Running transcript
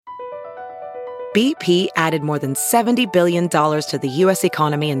BP added more than $70 billion to the U.S.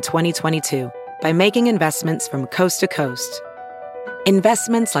 economy in 2022 by making investments from coast to coast.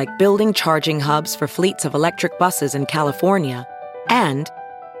 Investments like building charging hubs for fleets of electric buses in California and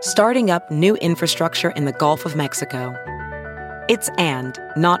starting up new infrastructure in the Gulf of Mexico. It's and,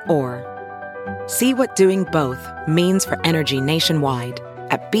 not or. See what doing both means for energy nationwide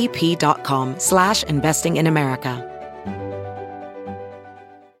at bp.com/investing in America.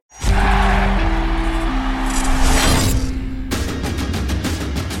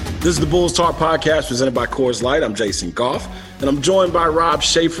 This is the Bulls Talk podcast presented by Coors Light. I'm Jason Goff, and I'm joined by Rob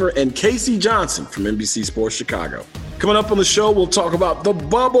Schaefer and Casey Johnson from NBC Sports Chicago. Coming up on the show, we'll talk about the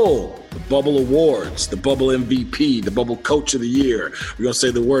Bubble Awards, the Bubble MVP, the Bubble Coach of the Year. We're going to say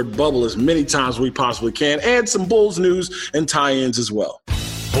the word bubble as many times as we possibly can, and some Bulls news and tie-ins as well.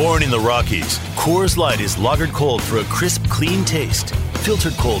 Born in the Rockies, Coors Light is lagered cold for a crisp, clean taste,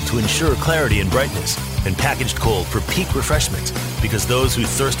 filtered cold to ensure clarity and brightness, and packaged cold for peak refreshment, because those who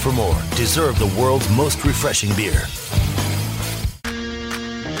thirst for more deserve the world's most refreshing beer.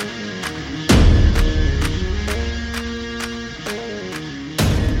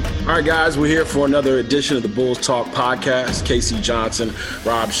 All right, guys, we're here for another edition of the Bulls Talk podcast. Casey Johnson,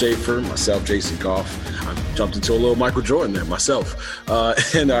 Rob Schaefer, myself, Jason Goff. I jumped into a little Michael Jordan there myself.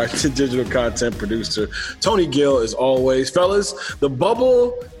 And our digital content producer, Tony Gill, as always. Fellas, the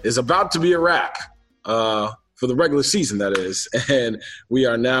bubble is about to be a wrap. For the regular season, that is. And we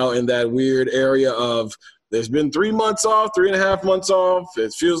are now in that weird area of there's been 3 months off, 3.5 months off.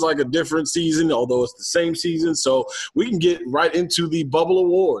 It feels like a different season, although it's the same season. So we can get right into the Bubble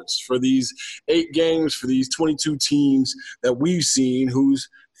Awards for these 8 games, for these 22 teams that we've seen, who's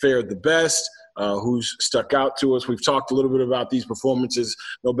fared the best, who's stuck out to us. We've talked a little bit about these performances.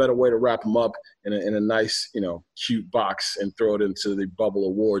 No better way to wrap them up in a nice, cute box and throw it into the Bubble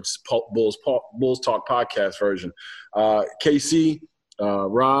Awards Bulls Talk podcast version. KC,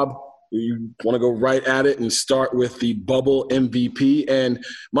 Rob, you want to go right at it and start with the Bubble MVP. And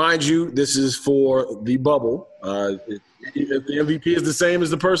mind you, this is for the Bubble. If the MVP is the same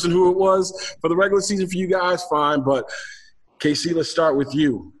as the person who it was for the regular season for you guys, fine. But KC, let's start with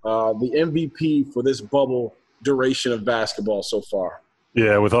you. The MVP for this bubble duration of basketball so far.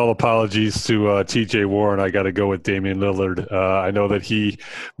 Yeah, with all apologies to T.J. Warren, I got to go with Damian Lillard. I know that he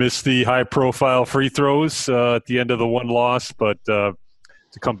missed the high-profile free throws at the end of the one loss, but to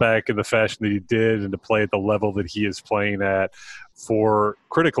come back in the fashion that he did and to play at the level that he is playing at for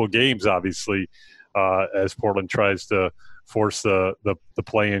critical games, obviously, as Portland tries to force the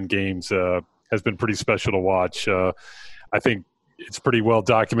play-in games, has been pretty special to watch. I think it's pretty well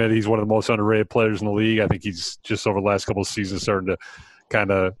documented. He's one of the most underrated players in the league. I think he's just over the last couple of seasons starting to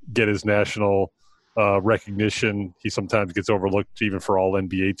kind of get his national recognition. He sometimes gets overlooked even for all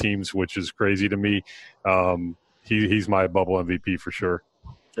NBA teams, which is crazy to me. He's my bubble MVP for sure.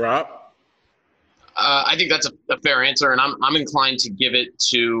 Rob? I think that's a fair answer, and I'm inclined to give it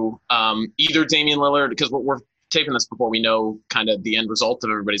to either Damian Lillard, because we're taping this before we know kind of the end result of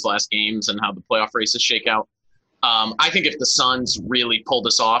everybody's last games and how the playoff races shake out. I think if the Suns really pull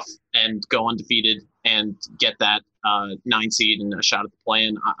this off and go undefeated and get that 9 seed and a shot at the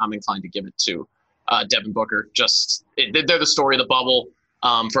play-in, I'm inclined to give it to Devin Booker. They're the story of the bubble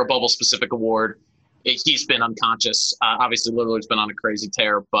for a bubble-specific award. He's been unconscious. Obviously, Lillard's been on a crazy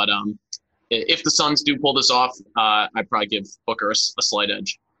tear. But if the Suns do pull this off, I'd probably give Booker a slight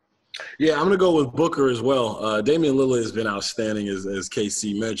edge. Yeah, I'm going to go with Booker as well. Damian Lillard has been outstanding, as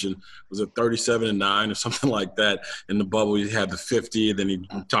KC mentioned. Was it 37-9 or something like that in the bubble? He had the 50, and then he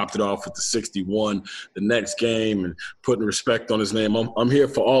topped it off with the 61 the next game, and putting respect on his name. I'm here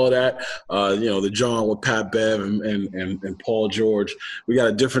for all of that. The John with Pat Bev and Paul George. We got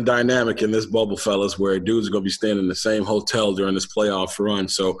a different dynamic in this bubble, fellas, where dudes are going to be staying in the same hotel during this playoff run.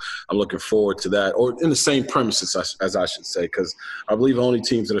 So I'm looking forward to that, or in the same premises, as I should say, because I believe the only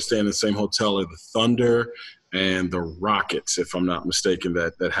teams that are staying in the same hotel are the Thunder and the Rockets, if I'm not mistaken,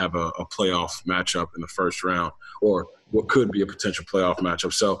 that have a playoff matchup in the first round, or what could be a potential playoff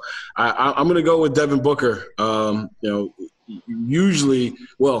matchup. So I'm going to go with Devin Booker. Usually,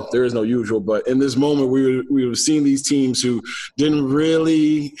 well, there is no usual, but in this moment we were seeing these teams who didn't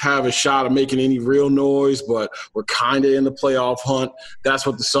really have a shot of making any real noise, but were kind of in the playoff hunt. That's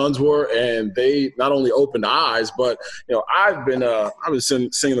what the Suns were, and they not only opened eyes, but I've been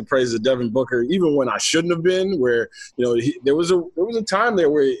singing the praises of Devin Booker even when I shouldn't have been. Where there was a time there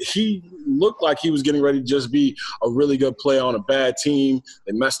where he looked like he was getting ready to just be a really good player on a bad team.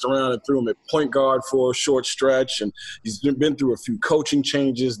 They messed around and threw him at point guard for a short stretch, and he's been through a few coaching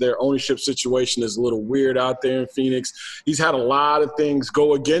changes. Their ownership situation is a little weird out there in Phoenix. He's had a lot of things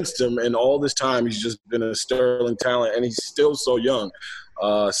go against him, and all this time he's just been a sterling talent, and he's still so young.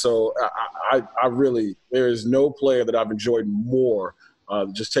 So I really – there is no player that I've enjoyed more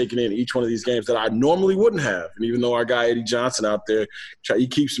just taking in each one of these games that I normally wouldn't have. And even though our guy Eddie Johnson out there, he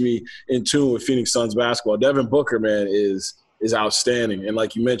keeps me in tune with Phoenix Suns basketball. Devin Booker, man, is outstanding. And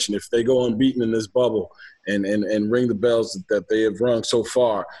like you mentioned, if they go unbeaten in this bubble and ring the bells that they have rung so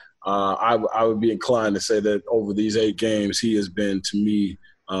far, I would be inclined to say that over these 8 games, he has been, to me,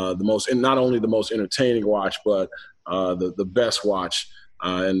 the most – and not only the most entertaining watch, but the best watch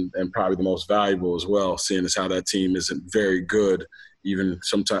and probably the most valuable as well, seeing as how that team isn't very good even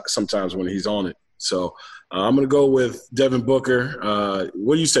sometimes when he's on it. So I'm going to go with Devin Booker.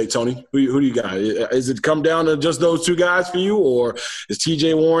 What do you say, Tony? Who do you got? Is it come down to just those 2 guys for you, or is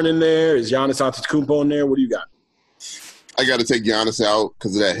TJ Warren in there? Is Giannis Antetokounmpo in there? What do you got? I got to take Giannis out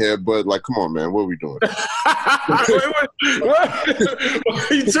because of that headbutt. Like, come on, man. What are we doing?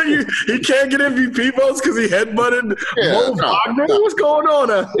 He can't get MVP votes because he headbutted Mo Wagner? No. What's going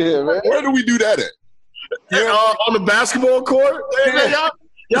on? Yeah, man. Where do we do that at? On the basketball court? Hey, man,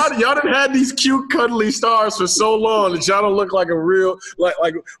 y'all done had these cute, cuddly stars for so long that y'all don't look like a real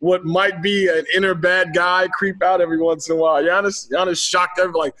like what might be an inner bad guy creep out every once in a while. Giannis shocked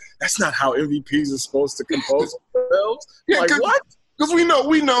everybody. Like, that's not how MVPs are supposed to compose themselves. Yeah, like, what? Because we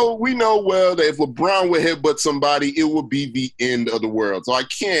know well that if LeBron would headbutt somebody, it would be the end of the world. So I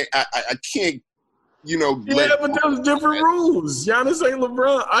can't. But there's different rules. Giannis ain't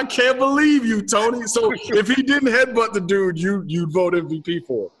LeBron. I can't believe you, Tony. So if he didn't headbutt the dude, you'd vote MVP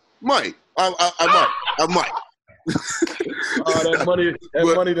for him. Might. I might. That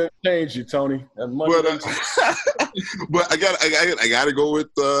money didn't change you, Tony. That money but I gotta go with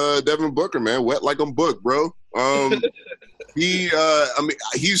Devin Booker, man. Wet like I'm booked, bro. They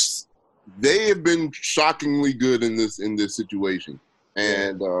have been shockingly good in this situation,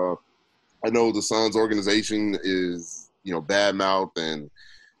 and I know the Suns organization is bad mouth and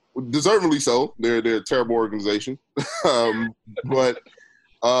deservedly so. They're a terrible organization, but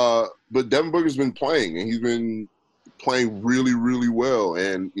Devin Booker's been playing, and he's been playing really, really well,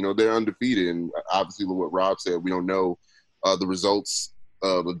 and they're undefeated. And obviously, what Rob said, we don't know the results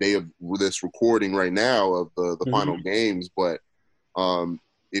the day of this recording right now of the final games, but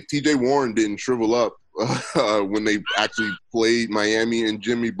if TJ Warren didn't shrivel up when they actually played Miami and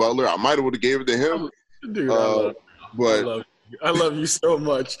Jimmy Butler, I might have would have gave it to him. Dude, I love you so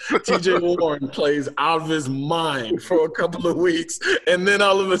much. TJ Warren plays out of his mind for a couple of weeks, and then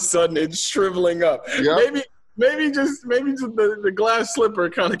all of a sudden it's shriveling up. Yep. Maybe just the glass slipper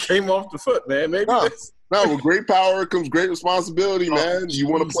kind of came off the foot, man. With great power comes great responsibility, man. You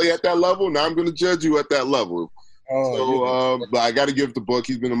want to play at that level? Now I'm going to judge you at that level. But I got to give it to Book.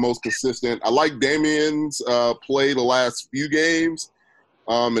 He's been the most consistent. I like Damian's play the last few games,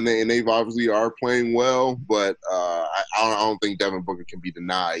 and they've obviously are playing well. But I don't think Devin Booker can be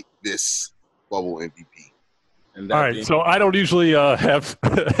denied this bubble MVP. All right, so I don't usually have.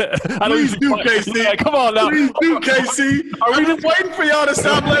 I don't usually do, KC. Come on now. Please do, KC. I've been waiting for y'all to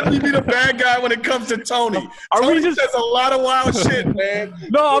stop letting me be the bad guy when it comes to Tony. Tony says a lot of wild shit, man.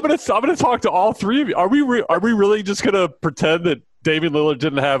 No, I'm gonna talk to all 3 of you. Are we really just gonna pretend that Damian Lillard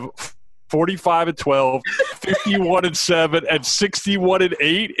didn't have 45-12, 51-7, and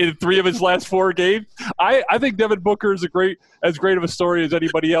 61-8 in 3 of his last 4 games? I think Devin Booker is as great of a story as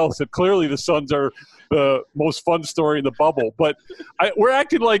anybody else, and clearly the Suns are the most fun story in the bubble. But we're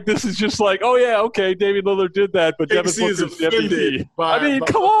acting like this is just like, oh yeah, okay, Damian Lillard did that, but Devin Booker's the MVP.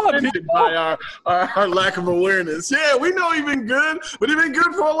 Come on, by our lack of awareness. Yeah, we know he's been good, but he's been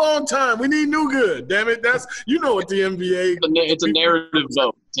good for a long time. We need new good. Damn it, that's what the NBA. It's a narrative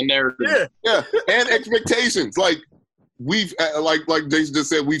vote. It's a narrative. Yeah, and expectations. Like we've like Jason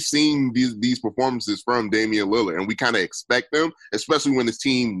just said, we've seen these performances from Damian Lillard, and we kind of expect them, especially when his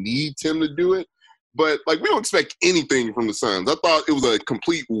team needs him to do it. But we don't expect anything from the Suns. I thought it was a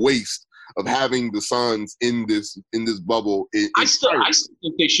complete waste of having the Suns in this bubble. I still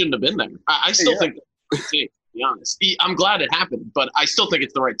think they shouldn't have been there. I still think that's the right take, to be honest. I'm glad it happened, but I still think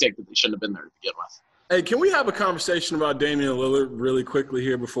it's the right take that they shouldn't have been there to begin with. Hey, can we have a conversation about Damian Lillard really quickly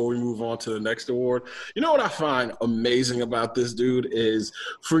here before we move on to the next award? You know what I find amazing about this dude is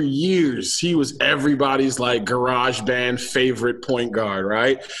for years he was everybody's garage band favorite point guard,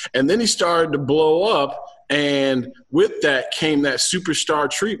 right? And then he started to blow up, and with that came that superstar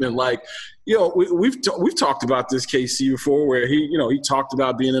treatment. we've talked about this KC before, where he talked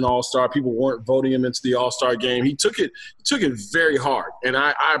about being an all-star. People weren't voting him into the all-star game. He took it very hard, and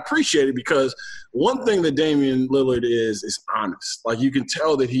I appreciate it, because one thing that Damian Lillard is honest. Like, you can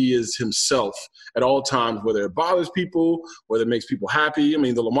tell that he is himself at all times, whether it bothers people, whether it makes people happy. I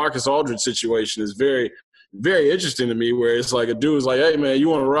mean, the LaMarcus Aldridge situation is very, very interesting to me, where it's like a dude is like, hey, man, you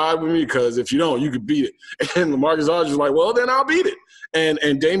want to ride with me? Because if you don't, you could beat it. And LaMarcus Aldridge is like, well, then I'll beat it.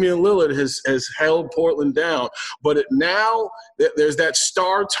 And Damian Lillard has held Portland down. But now there's that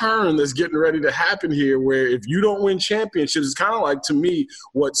star turn that's getting ready to happen here, where if you don't win championships, it's kind of like, to me,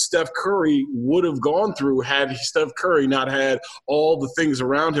 what Steph Curry would have gone through had Steph Curry not had all the things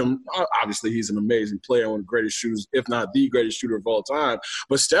around him. Obviously, he's an amazing player, one of the greatest shooters, if not the greatest shooter of all time.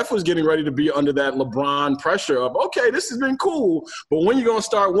 But Steph was getting ready to be under that LeBron pressure of, okay, this has been cool, but when are you going to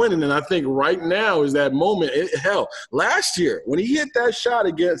start winning? And I think right now is that moment. Hell, last year when he hit that shot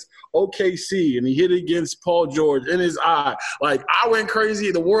against OKC and he hit it against Paul George in his eye, like, I went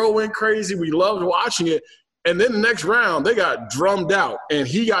crazy, the world went crazy, we loved watching it. And then the next round they got drummed out, and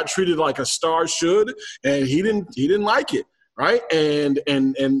he got treated like a star should, and he didn't like it, right? And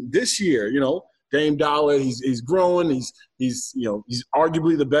this year, Dame Dollar, he's growing. He's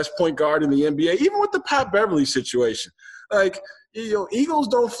arguably the best point guard in the NBA, even with the Pat Beverly situation. Like, Eagles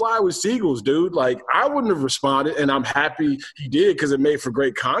don't fly with seagulls, dude. Like, I wouldn't have responded, and I'm happy he did, because it made for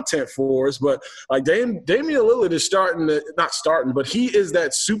great content for us. But, like, Damian Lillard is but he is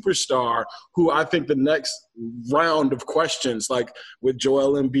that superstar who I think the next round of questions, like with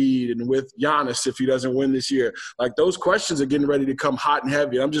Joel Embiid and with Giannis, if he doesn't win this year, like, those questions are getting ready to come hot and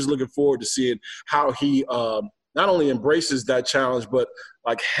heavy. I'm just looking forward to seeing how he not only embraces that challenge, but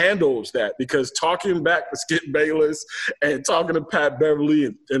like handles that, because talking back to Skip Bayless and talking to Pat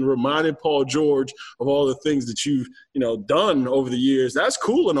Beverly and reminding Paul George of all the things that you've done over the years, that's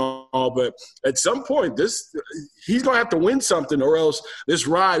cool and all, but at some point he's gonna have to win something, or else this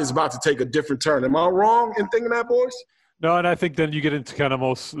ride is about to take a different turn. Am I wrong in thinking that, boys? No, and I think then you get into kind of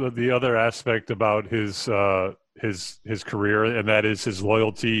most of the other aspect about his career, and that is his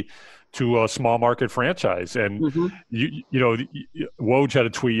loyalty to a small market franchise. And, Woj had a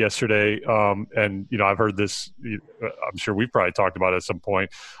tweet yesterday, and, I've heard this, I'm sure we've probably talked about it at some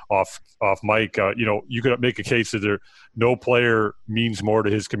point off mic. You could make a case that no player means more to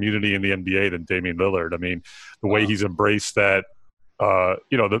his community in the NBA than Damian Lillard. I mean, the way he's embraced that,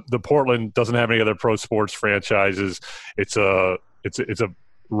 the Portland doesn't have any other pro sports franchises. It's a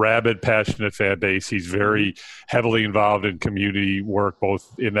rabid, passionate fan base. He's very heavily involved in community work,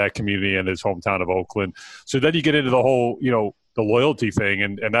 both in that community and his hometown of Oakland. So then you get into the whole, the loyalty thing,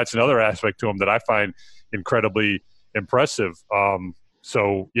 and that's another aspect to him that I find incredibly impressive.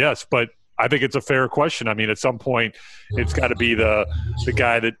 So yes, but I think it's a fair question. I mean, at some point, it's got to be the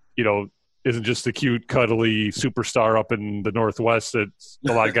guy that isn't just the cute, cuddly superstar up in the Northwest that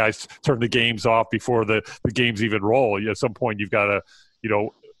a lot of guys turn the games off before the games even roll. At some point, you've got to,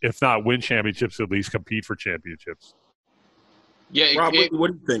 if not win championships, at least compete for championships. Yeah, Rob,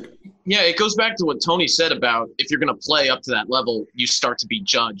 what do you think? Yeah, it goes back to what Tony said about if you're going to play up to that level, you start to be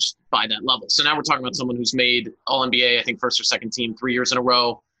judged by that level. So now we're talking about someone who's made All-NBA, I think first or second team 3 years in a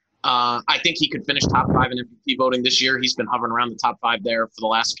row. I think he could finish top 5 in MVP voting this year. He's been hovering around the top 5 there for the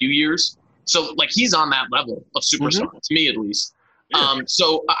last few years. So, like, he's on that level of superstar, to me at least. Yeah.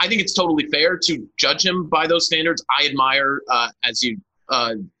 So I think it's totally fair to judge him by those standards. I admire, as you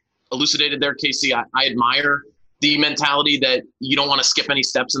elucidated there, Casey, I admire the mentality that you don't want to skip any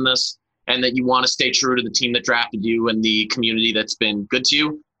steps in this, and that you want to stay true to the team that drafted you and the community that's been good to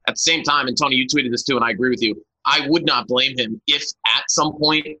you. At the same time, and Tony, you tweeted this too, and I agree with you, I would not blame him if at some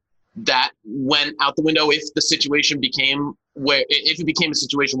point that went out the window, if the situation became if it became a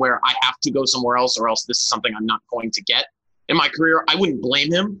situation where I have to go somewhere else, or else this is something I'm not going to get in my career, I wouldn't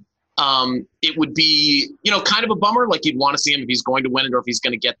blame him. It would be, kind of a bummer. Like, you'd want to see him if he's going to win it, or if he's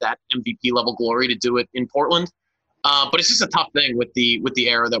going to get that MVP level glory to do it in Portland. But it's just a tough thing with the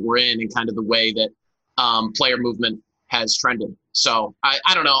era that we're in, and kind of the way that player movement has trended. So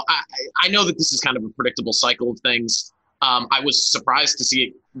I don't know. I know that this is kind of a predictable cycle of things. I was surprised to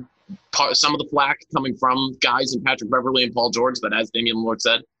see some of the flack coming from guys in Patrick Beverly and Paul George that, as Damian Lillard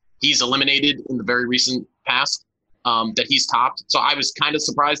said, he's eliminated in the very recent past, that he's topped. So I was kind of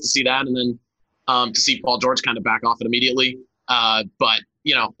surprised to see that, and then to see Paul George kind of back off it immediately. But,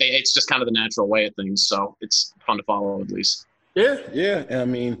 it's just kind of the natural way of things. So it's fun to follow, at least. Yeah. I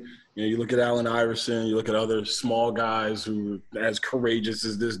mean, You know, you look at Allen Iverson, you look at other small guys who are as courageous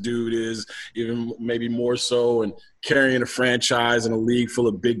as this dude is, even maybe more so, and carrying a franchise in a league full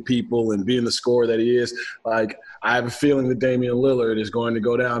of big people and being the scorer that he is. Like, I have a feeling that Damian Lillard is going to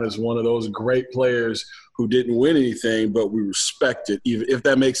go down as one of those great players who didn't win anything, but we respect it, even if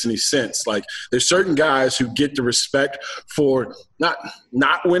that makes any sense. Like, there's certain guys who get the respect for not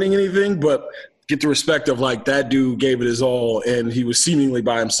winning anything, but get the respect of, like, that dude gave it his all and he was seemingly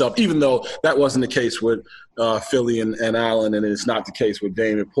by himself, even though that wasn't the case with Philly and Allen, and it's not the case with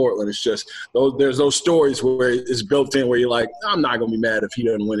Dame in Portland. It's just there's those stories where it's built in where you're like, I'm not going to be mad if he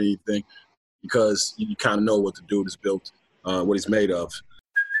doesn't win anything, because you kind of know what the dude is built, what he's made of.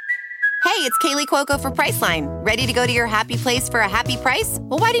 Hey, it's Kaylee Cuoco for Priceline. Ready to go to your happy place for a happy price?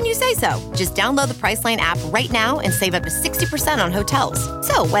 Well, why didn't you say so? Just download the Priceline app right now and save up to 60% on hotels.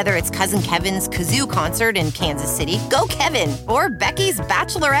 So whether it's Cousin Kevin's Kazoo Concert in Kansas City, go Kevin, or Becky's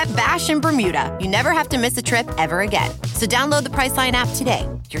Bachelorette Bash in Bermuda, you never have to miss a trip ever again. So download the Priceline app today.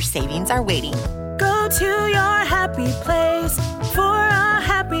 Your savings are waiting. Go to your happy place for a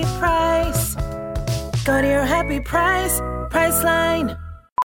happy price. Go to your happy price, Priceline.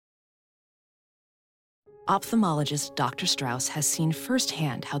 Ophthalmologist Dr. Strauss has seen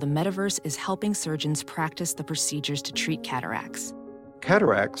firsthand how the metaverse is helping surgeons practice the procedures to treat cataracts.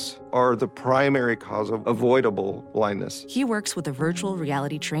 Cataracts are the primary cause of avoidable blindness. He works with a virtual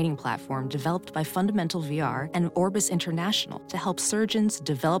reality training platform developed by Fundamental VR and Orbis International to help surgeons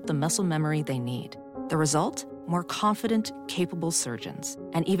develop the muscle memory they need. The result? More confident, capable surgeons.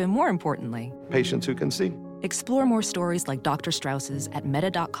 And even more importantly, patients who can see. Explore more stories like Dr. Strauss's at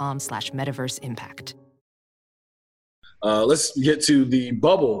meta.com/metaverseimpact. Let's get to the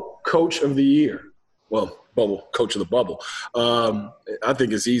bubble coach of the year. Well, bubble coach of the bubble. I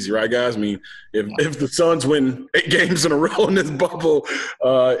think it's easy, right, guys? I mean, if the Suns win 8 games in a row in this bubble,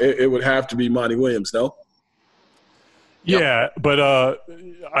 it would have to be Monty Williams, no? Yeah, but I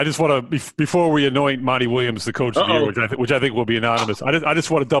just want to before we anoint Monty Williams the coach of the year, which I think will be anonymous. I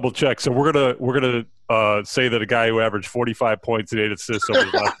just want to double check. So we're gonna say that a guy who averaged 45 points and 8 assists over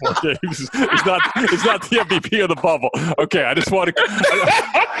the last 4 games is not the MVP of the bubble. Okay, I just want to.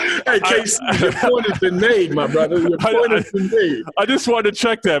 Hey, Casey, your point has been made, my brother. Your point has been made. I just wanted to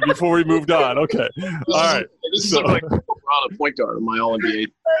check that before we moved on. Okay, all right. This is like a point guard in my All-NBA.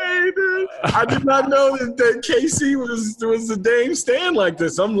 Hey, dude, I did not know that KC was the Dame stand like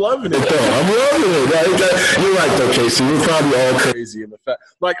this. I'm loving it. I'm loving it. You're right, though, Casey. We're probably all crazy in the fact.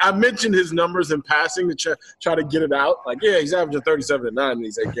 Like, I mentioned his numbers in passing to try to get it out. Like, yeah, he's averaging 37 and 9 in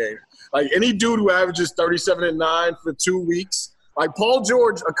these 8 games. Like, any dude who averages 37 and 9 for 2 weeks, like Paul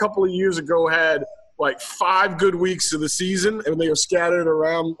George a couple of years ago had like 5 good weeks of the season, and they were scattered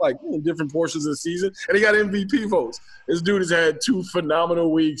around like in different portions of the season, and he got MVP votes. This dude has had 2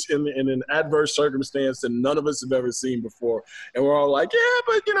 phenomenal weeks in an adverse circumstance that none of us have ever seen before, and we're all like, yeah,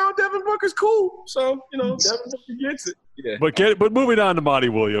 but Devin Booker's cool, so Devin Booker gets it. Yeah. But moving on to Monty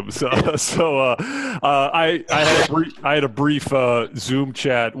Williams. I had a brief Zoom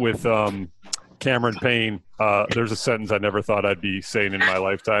chat with Cameron Payne. There's a sentence I never thought I'd be saying in my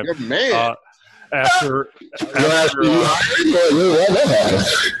lifetime. Good man. After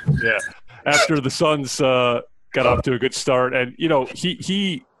the Suns got off to a good start, and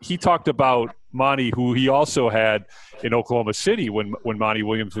he talked about Monty, who he also had in Oklahoma City when Monty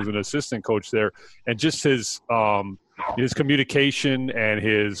Williams was an assistant coach there, and just his communication and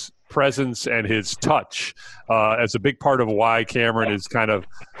his presence and his touch as a big part of why Cameron is kind of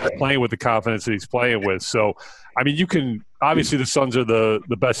playing with the confidence that he's playing with. So, I mean, you can obviously the Suns are the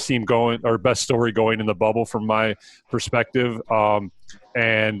best team going or best story going in the bubble from my perspective,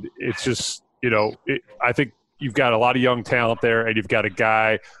 and it's just I think you've got a lot of young talent there, and you've got a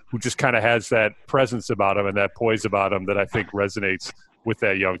guy who just kind of has that presence about him and that poise about him that I think resonates with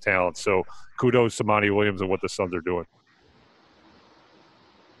that young talent. So kudos to Monty Williams and what the Suns are doing.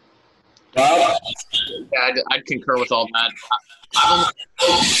 Yeah, I'd concur with all that. I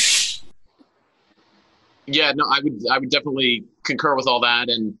would definitely concur with all that.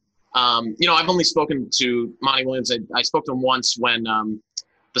 And, I've only spoken to Monty Williams. I spoke to him once when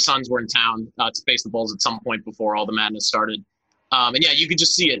the Suns were in town to face the Bulls at some point before all the madness started. And yeah, you could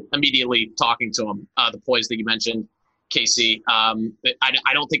just see it immediately talking to him, the poise that you mentioned, Casey. I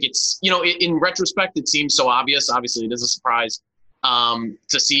don't think it's, in retrospect, it seems so obvious. Obviously, it is a surprise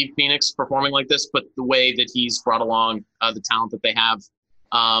to see Phoenix performing like this, but the way that he's brought along the talent that they have,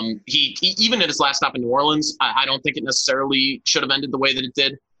 he even at his last stop in New Orleans, I don't think it necessarily should have ended the way that it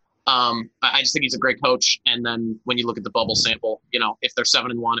did. I just think he's a great coach. And then when you look at the bubble sample, if they're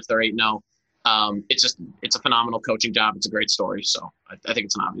 7-1, if they're 8-0, It's a phenomenal coaching job. It's a great story. So I think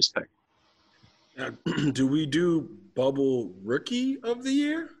it's an obvious pick. Do we do bubble rookie of the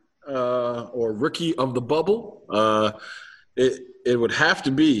year or rookie of the bubble? It would have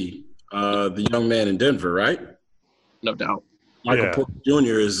to be the young man in Denver, right? No doubt. Michael Porter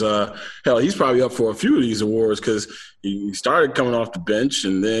Jr. is he's probably up for a few of these awards because he started coming off the bench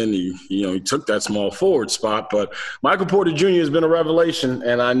and then he took that small forward spot. But Michael Porter Jr. has been a revelation,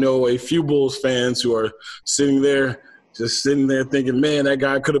 and I know a few Bulls fans who are sitting there thinking, man, that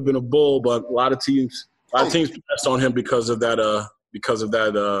guy could have been a Bull. But a lot of teams passed on him because of that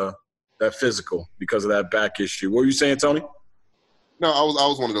physical, because of that back issue. What were you saying, Tony? No, I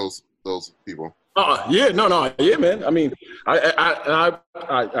was one of those people. Yeah, man. I mean, I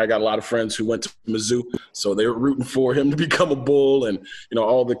got a lot of friends who went to Mizzou, so they were rooting for him to become a Bull, and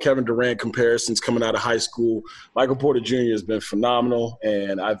all the Kevin Durant comparisons coming out of high school. Michael Porter Jr. has been phenomenal,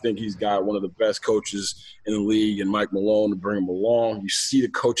 and I think he's got one of the best coaches in the league, and Mike Malone to bring him along. You see the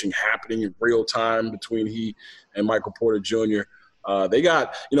coaching happening in real time between he and Michael Porter Jr. They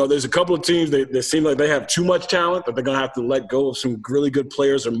got, there's a couple of teams that seem like they have too much talent, but they're going to have to let go of some really good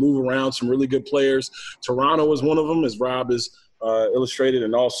players or move around some really good players. Toronto is one of them, as Rob has illustrated,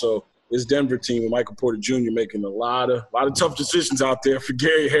 and also this Denver team with Michael Porter Jr. making a lot of tough decisions out there for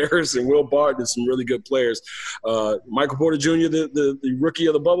Gary Harris and Will Barton and some really good players. Michael Porter Jr., the rookie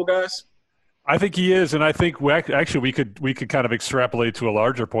of the bubble, guys? I think he is, and I think we could kind of extrapolate to a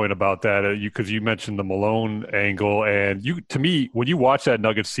larger point about that because you mentioned the Malone angle, and to me, when you watch that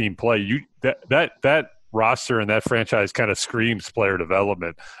Nuggets team play, that roster and that franchise kind of screams player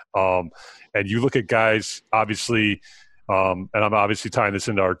development. And you look at guys, obviously, and I'm obviously tying this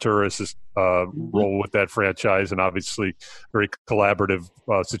into Arturas' role with that franchise, and obviously very collaborative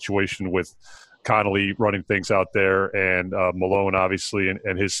situation with Connolly running things out there, and Malone obviously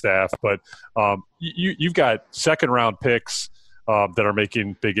and his staff. But you've got second-round picks that are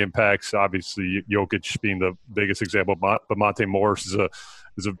making big impacts. Obviously, Jokic being the biggest example, but Monte Morris is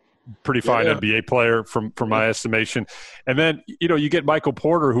a pretty fine NBA player from my estimation. And then you get Michael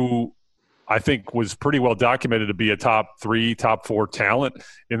Porter, who I think was pretty well documented to be a top 3, top 4 talent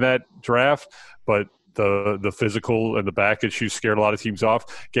in that draft, but the physical and the back issues scared a lot of teams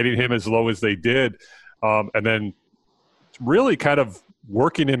off. Getting him as low as they did, and then really kind of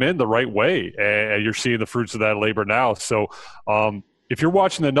working him in the right way, and you're seeing the fruits of that labor now. So if you're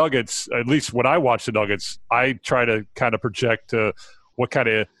watching the Nuggets, at least when I watch the Nuggets, I try to kind of project what kind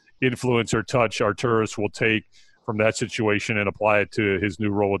of influence or touch Arturas will take from that situation and apply it to his new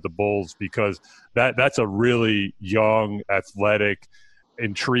role with the Bulls, because that's a really young, athletic,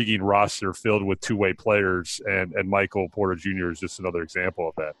 intriguing roster filled with two-way players, and Michael Porter Jr. is just another example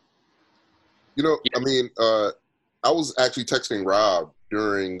of that. I was actually texting Rob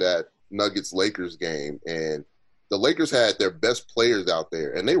during that Nuggets-Lakers game, and the Lakers had their best players out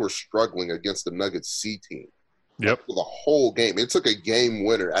there, and they were struggling against the Nuggets C team. Yep. For the whole game. It took a game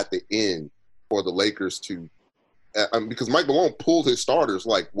winner at the end for the Lakers to because Mike Malone pulled his starters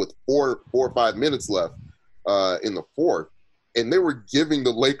with 4 or 5 minutes left in the fourth, and they were giving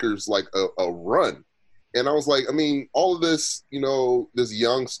the Lakers a run. And I was like, all of this, this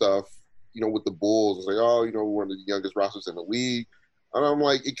young stuff, with the Bulls, it's one of the youngest rosters in the league. And I'm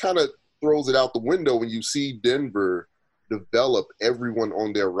like, it kind of throws it out the window when you see Denver develop everyone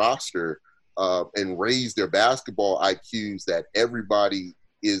on their roster and raise their basketball IQs that everybody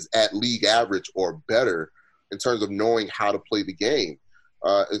is at league average or better in terms of knowing how to play the game.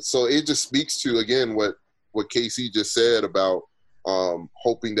 And so it just speaks to, again, what KC just said about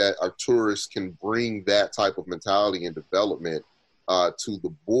hoping that Arturas can bring that type of mentality and development to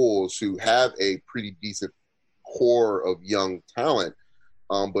the Bulls, who have a pretty decent core of young talent,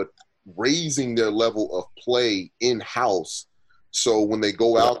 but raising their level of play in-house so when they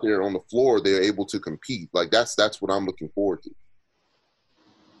go out there on the floor, they're able to compete. That's what I'm looking forward to.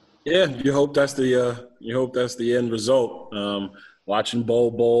 Yeah, you hope that's the end result. Watching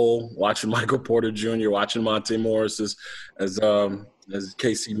Bol, watching Michael Porter Jr., watching Monte Morris, as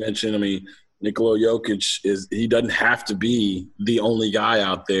Casey mentioned. Nikola Jokic he doesn't have to be the only guy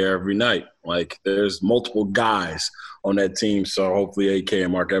out there every night. There's multiple guys on that team, so hopefully AK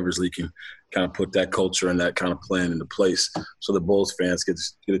and Mark Eversley can kind of put that culture and that kind of plan into place so the Bulls fans get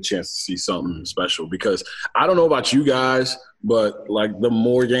a chance to see something special. Because I don't know about you guys, but the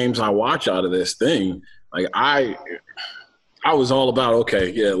more games I watch out of this thing, I was all about,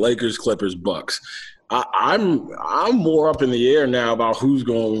 Lakers, Clippers, Bucks. I'm more up in the air now about who's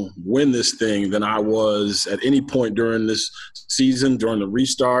going to win this thing than I was at any point during this season, during the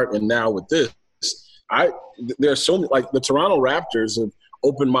restart, and now with this. There's so many, the Toronto Raptors have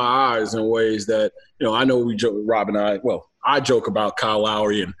opened my eyes in ways that, I know we joke, Rob and I joke about Kyle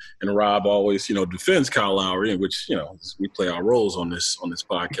Lowry, and Rob always, defends Kyle Lowry, in which, we play our roles on this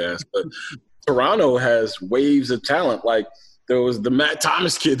podcast. But Toronto has waves of talent. Like, there was the Matt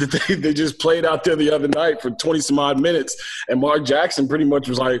Thomas kid that they just played out there the other night for 20-some-odd minutes, and Mark Jackson pretty much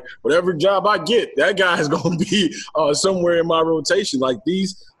was like, whatever job I get, that guy is going to be somewhere in my rotation. Like,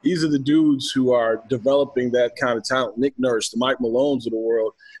 these are the dudes who are developing that kind of talent. Nick Nurse, the Mike Malones of the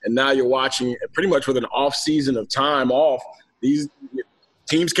world, and now you're watching pretty much with an off season of time off, these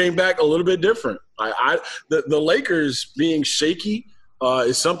teams came back a little bit different. The Lakers being shaky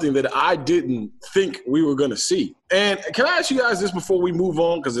is something that I didn't think we were going to see. And can I ask you guys this before we move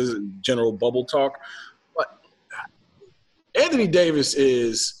on, because this is general bubble talk? But Anthony Davis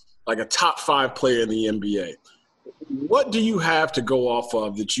is like a top 5 player in the NBA. What do you have to go off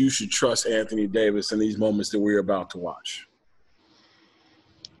of that you should trust Anthony Davis in these moments that we're about to watch?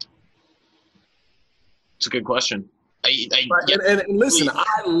 It's a good question. And listen,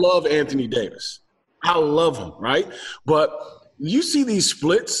 I love Anthony Davis. I love him, right? But you see these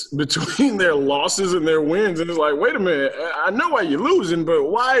splits between their losses and their wins, and it's like, wait a minute, I know why you're losing, but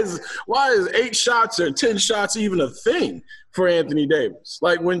why is 8 shots or 10 shots even a thing for Anthony Davis?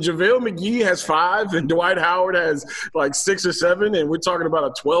 Like, when JaVale McGee has 5 and Dwight Howard has like 6 or 7, and we're talking about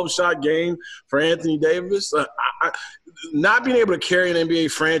a 12-shot game for Anthony Davis, not being able to carry an NBA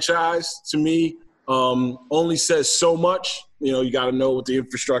franchise, to me, only says so much. You got to know what the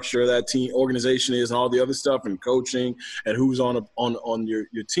infrastructure of that team organization is and all the other stuff, and coaching and who's on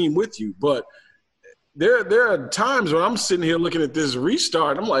your team with you. But there are times when I'm sitting here looking at this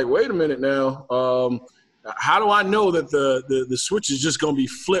restart. I'm like, wait a minute now. How do I know that the switch is just going to be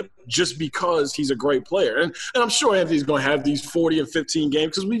flipped just because he's a great player? And I'm sure Anthony's going to have these 40 and 15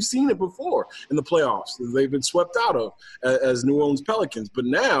 games, because we've seen it before in the playoffs. They've been swept out of as New Orleans Pelicans. But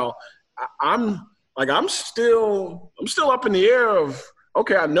now I'm still up in the air of,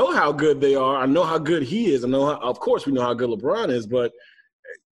 okay, I know how good they are. I know how good he is. Of course we know how good LeBron is, but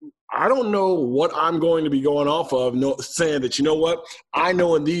I don't know what I'm going to be going off of, saying that, you know what, I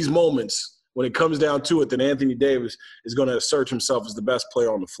know in these moments when it comes down to it that Anthony Davis is going to assert himself as the best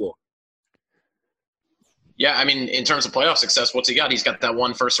player on the floor. Yeah, I mean, in terms of playoff success, what's he got? He's got that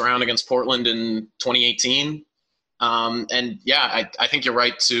one first round against Portland in 2018. And yeah, I think you're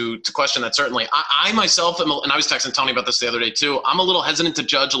right to question that. Certainly, I myself am, and I was texting Tony about this the other day too. I'm a little hesitant to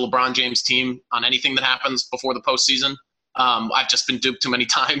judge a LeBron James team on anything that happens before the postseason. I've just been duped too many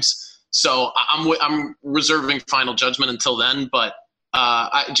times, so I'm reserving final judgment until then. But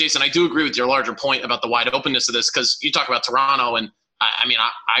Jason, I do agree with your larger point about the wide openness of this, because you talk about Toronto, and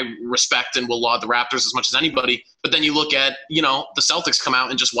I respect and will laud the Raptors as much as anybody. But then you look at, the Celtics come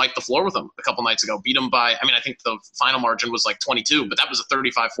out and just wiped the floor with them a couple nights ago, beat them by, I think the final margin was like 22, but that was a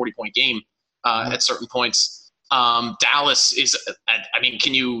 35, 40-point game at certain points. Dallas is,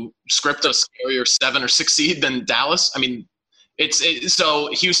 can you script a scarier 7 or 6 seed than Dallas? So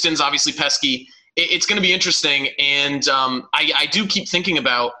Houston's obviously pesky. It's going to be interesting. And I do keep thinking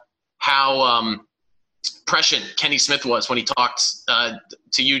about how prescient Kenny Smith was when he talked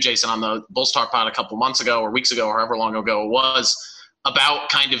to you, Jason, on the Bulls Talk pod a couple months ago or weeks ago or however long ago it was, about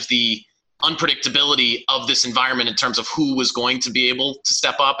kind of the unpredictability of this environment in terms of who was going to be able to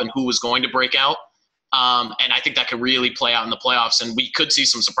step up and who was going to break out. And I think that could really play out in the playoffs, and we could see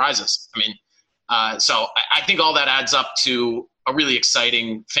some surprises. So I think all that adds up to a really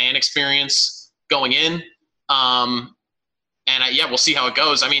exciting fan experience going in. We'll see how it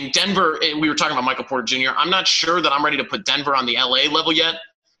goes. Denver, we were talking about Michael Porter Jr. I'm not sure that I'm ready to put Denver on the LA level yet,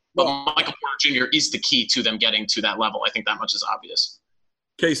 but Michael Porter Jr. is the key to them getting to that level. I think that much is obvious.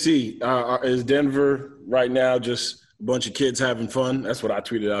 KC, is Denver right now just a bunch of kids having fun? That's what I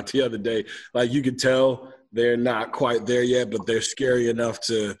tweeted out the other day. Like, you could tell they're not quite there yet, but they're scary enough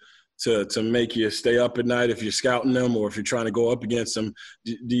to make you stay up at night if you're scouting them or if you're trying to go up against them.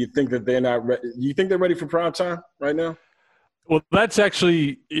 Do you think that they're not ready? Do you think they're ready for prime time right now? Well, it's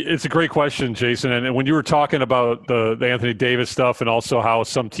a great question, Jason. And when you were talking about the Anthony Davis stuff and also how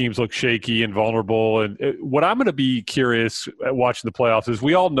some teams look shaky and vulnerable, and what I'm going to be curious at watching the playoffs is,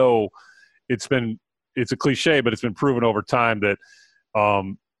 we all know it's a cliche, but it's been proven over time that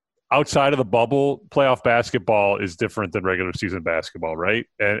outside of the bubble, playoff basketball is different than regular season basketball, right?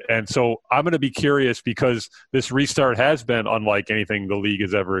 And so I'm going to be curious, because this restart has been unlike anything the league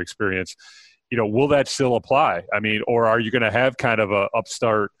has ever experienced. Will that still apply? Or are you going to have kind of a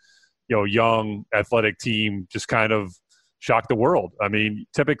upstart, young athletic team just kind of shock the world?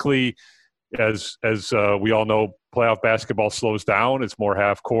 Typically, as we all know, playoff basketball slows down. It's more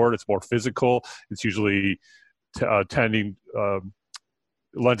half court. It's more physical. It's usually tending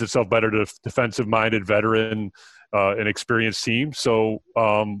lends itself better to defensive-minded veteran and experienced team. So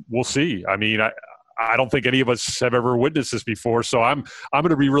we'll see. I mean, I don't think any of us have ever witnessed this before. So I'm going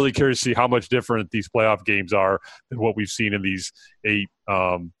to be really curious to see how much different these playoff games are than what we've seen in these 8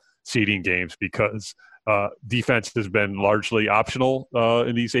 seeding games, because defense has been largely optional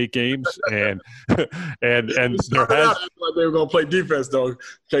in these 8 games, and there has like they were going to play defense though,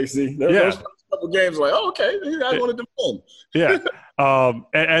 Casey. Those couple games like, oh, okay, you guys want to defend. Yeah.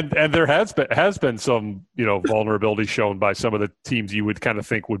 And there has been some, vulnerability shown by some of the teams you would kind of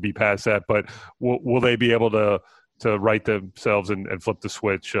think would be past that, but will they be able to right themselves and flip the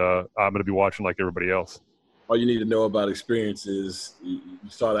switch? I'm going to be watching like everybody else. All you need to know about experience is you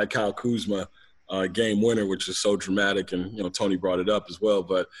saw that Kyle Kuzma game winner, which is so dramatic, and Tony brought it up as well.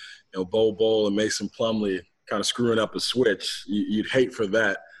 But Bol and Mason Plumlee kind of screwing up a switch. You'd hate for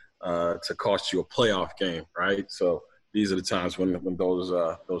that to cost you a playoff game, right? So these are the times when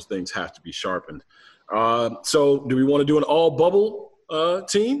those things have to be sharpened. So do we want to do an all bubble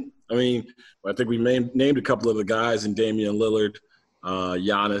team? I mean, I think we named a couple of the guys in Damian Lillard,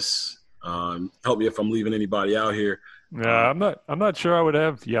 Giannis. Help me if I'm leaving anybody out here. I'm not sure I would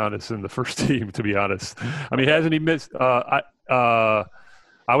have Giannis in the first team, to be honest. I mean, hasn't he missed? I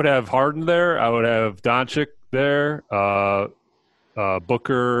would have Harden there. I would have Doncic there.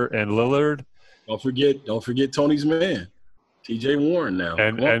 Booker and Lillard. Don't forget Tony's man, T.J. Warren now.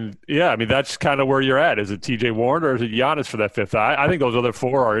 And yeah, I mean, that's kind of where you're at. Is it T.J. Warren or is it Giannis for that 5th? I think those other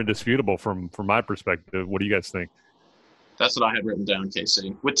 4 are indisputable from my perspective. What do you guys think? That's what I had written down,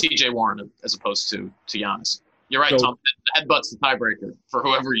 Casey, with T.J. Warren as opposed to Giannis. You're right, Tom. Headbutt's the tiebreaker for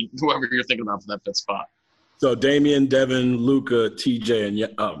whoever you're thinking about for that 5th spot. So Damian, Devin, Luka, TJ,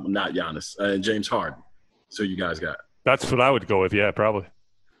 and not Giannis, and James Harden. So you guys got. That's what I would go with. Yeah, probably.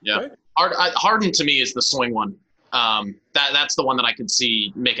 Yeah, okay. Harden to me is the swing one. That's the one that I could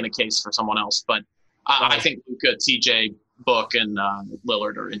see making a case for someone else. But I think Luka, TJ, Book, and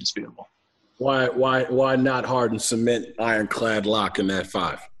Lillard are indisputable. Why not Harden cement ironclad lock in that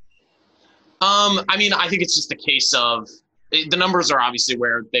 5? I mean, I think it's just a case of the numbers are obviously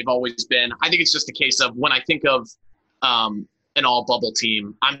where they've always been. I think it's just a case of when I think of an all bubble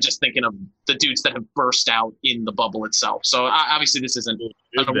team, I'm just thinking of the dudes that have burst out in the bubble itself. So obviously this isn't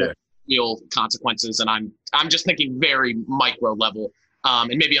real consequences, and I'm just thinking very micro level.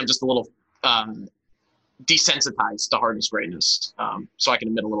 And maybe I'm just a little desensitized to Harden's greatness, so I can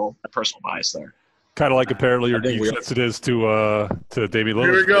admit a little personal bias there. Kind of like apparently your defense it is to Damian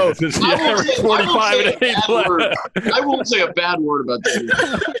Lillard. Here we go. 45 and 8. I won't say a bad word about Damian.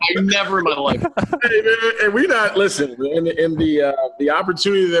 I never in my life. And we not listen in the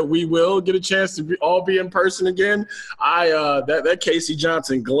opportunity that we will get a chance to all be in person again. That Casey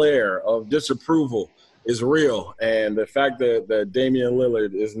Johnson glare of disapproval is real, and the fact that Damian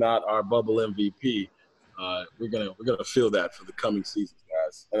Lillard is not our bubble MVP, we're gonna feel that for the coming seasons,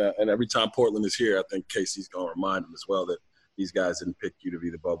 guys. And every time Portland is here, I think Casey's gonna remind them as well that these guys didn't pick you to be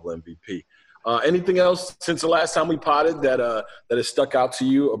the bubble MVP. Anything else since the last time we potted that has stuck out to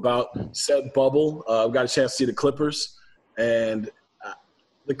you about said bubble? I've got a chance to see the Clippers, and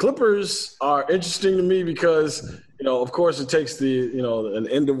the Clippers are interesting to me because of course it takes an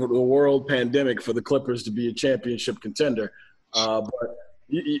end of the world pandemic for the Clippers to be a championship contender, but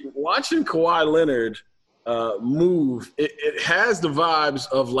watching Kawhi Leonard move, it has the vibes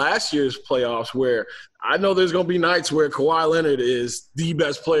of last year's playoffs, where I know there's going to be nights where Kawhi Leonard is the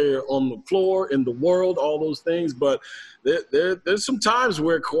best player on the floor in the world, all those things, but there's some times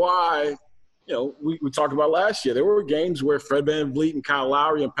where Kawhi, we talked about last year, there were games where Fred VanVleet and Kyle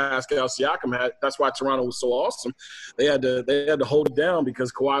Lowry and Pascal Siakam that's why Toronto was so awesome. They had to hold it down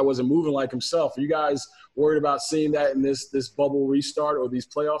because Kawhi wasn't moving like himself. Are you guys worried about seeing that in this bubble restart or these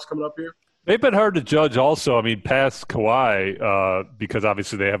playoffs coming up here? They've been hard to judge also. I mean, past Kawhi, because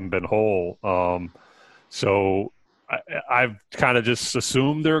obviously they haven't been whole. So I've kind of just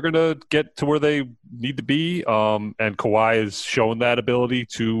assumed they're going to get to where they need to be. And Kawhi has shown that ability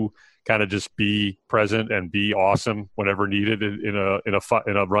to kind of just be present and be awesome whenever needed in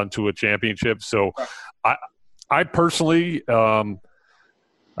a run to a championship. So I personally,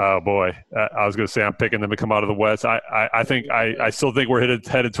 oh boy, I was going to say I'm picking them to come out of the West. I still think we're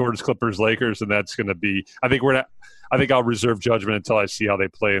headed towards Clippers-Lakers, and that's going to be. I think I'll reserve judgment until I see how they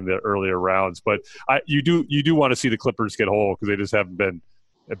play in the earlier rounds. But you do want to see the Clippers get whole because they just haven't been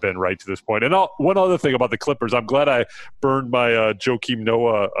right to this point. And one other thing about the Clippers, I'm glad I burned my Joakim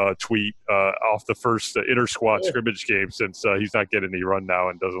Noah tweet off the first inter-squad scrimmage game, since he's not getting any run now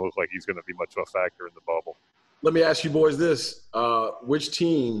and doesn't look like he's going to be much of a factor in the bubble. Let me ask you boys this. Which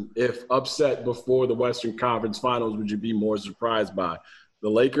team, if upset before the Western Conference Finals, would you be more surprised by? the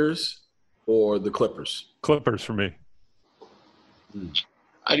Lakers or the Clippers? Clippers for me.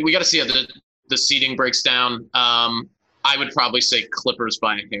 We got to see how the seeding breaks down. I would probably say Clippers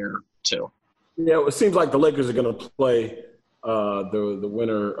by a hair too. Yeah, it seems like the Lakers are going to play the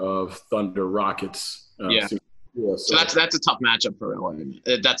winner of Thunder Rockets. So that's a tough matchup for LA.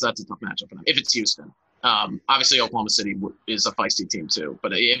 That's a tough matchup for them if it's Houston. Obviously, Oklahoma City is a feisty team too,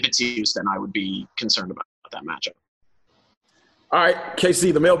 but if it's Houston, I would be concerned about that matchup. All right,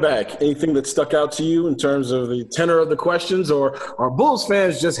 KC, the mailbag. Anything that stuck out to you in terms of the tenor of the questions, or are Bulls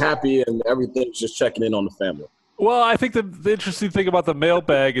fans just happy and everything's just checking in on the family? Well, I think the interesting thing about the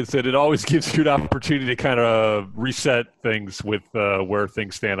mailbag is that it always gives you an opportunity to kind of reset things with where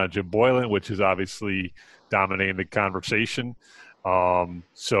things stand on Jim Boylen, which is obviously dominating the conversation.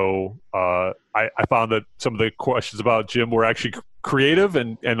 So I found that some of the questions about Jim were actually creative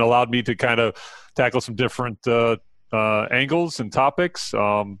and allowed me to kind of tackle some different angles and topics.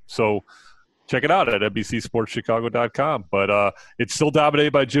 So check it out at NBCSportsChicago.com. But it's still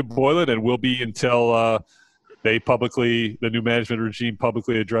dominated by Jim Boylen and will be until the new management regime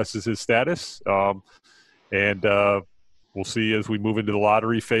publicly addresses his status. And we'll see as we move into the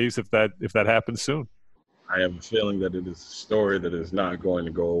lottery phase if that happens soon. I have a feeling that it is a story that is not going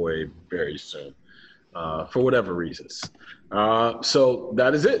to go away very soon, for whatever reasons. So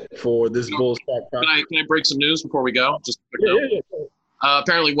that is it for this Bulls Talk. Can I break some news before we go? Just a quick note.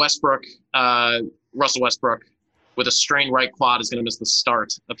 Apparently Russell Westbrook, with a strained right quad, is going to miss the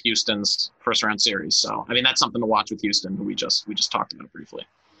start of Houston's first-round series. So, I mean, that's something to watch with Houston, who we just talked about briefly.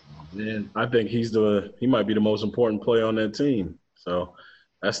 Man, I think he might be the most important player on that team. So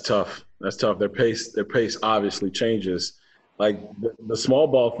that's tough. Their pace obviously changes. Like the small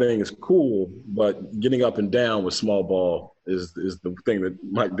ball thing is cool, but getting up and down with small ball is the thing that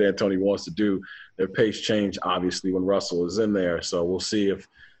Mike D'Antoni wants to do. Their pace change obviously when Russell is in there. So we'll see if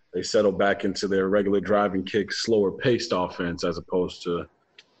they settle back into their regular driving kick, slower paced offense as opposed to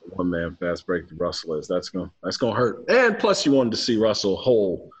one-man fast break that Russell is. That's gonna hurt. And plus, you wanted to see Russell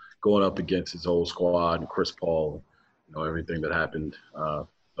whole going up against his old squad and Chris Paul, everything that happened.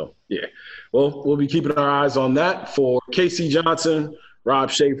 So yeah, well, we'll be keeping our eyes on that. For KC Johnson,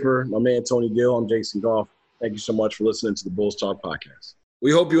 Rob Schaefer, my man Tony Gill, I'm Jason Goff. Thank you so much for listening to the Bulls Talk Podcast.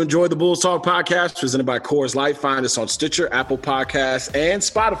 We hope you enjoyed the Bulls Talk Podcast presented by Coors Light. Find us on Stitcher, Apple Podcasts, and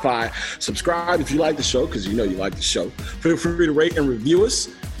Spotify. Subscribe if you like the show, because you like the show. Feel free to rate and review us.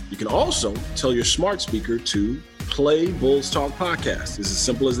 You can also tell your smart speaker to play Bulls Talk Podcast. It's as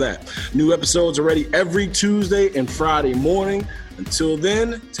simple as that. New episodes are ready every Tuesday and Friday morning. Until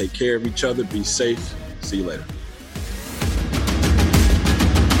then, take care of each other. Be safe. See you later.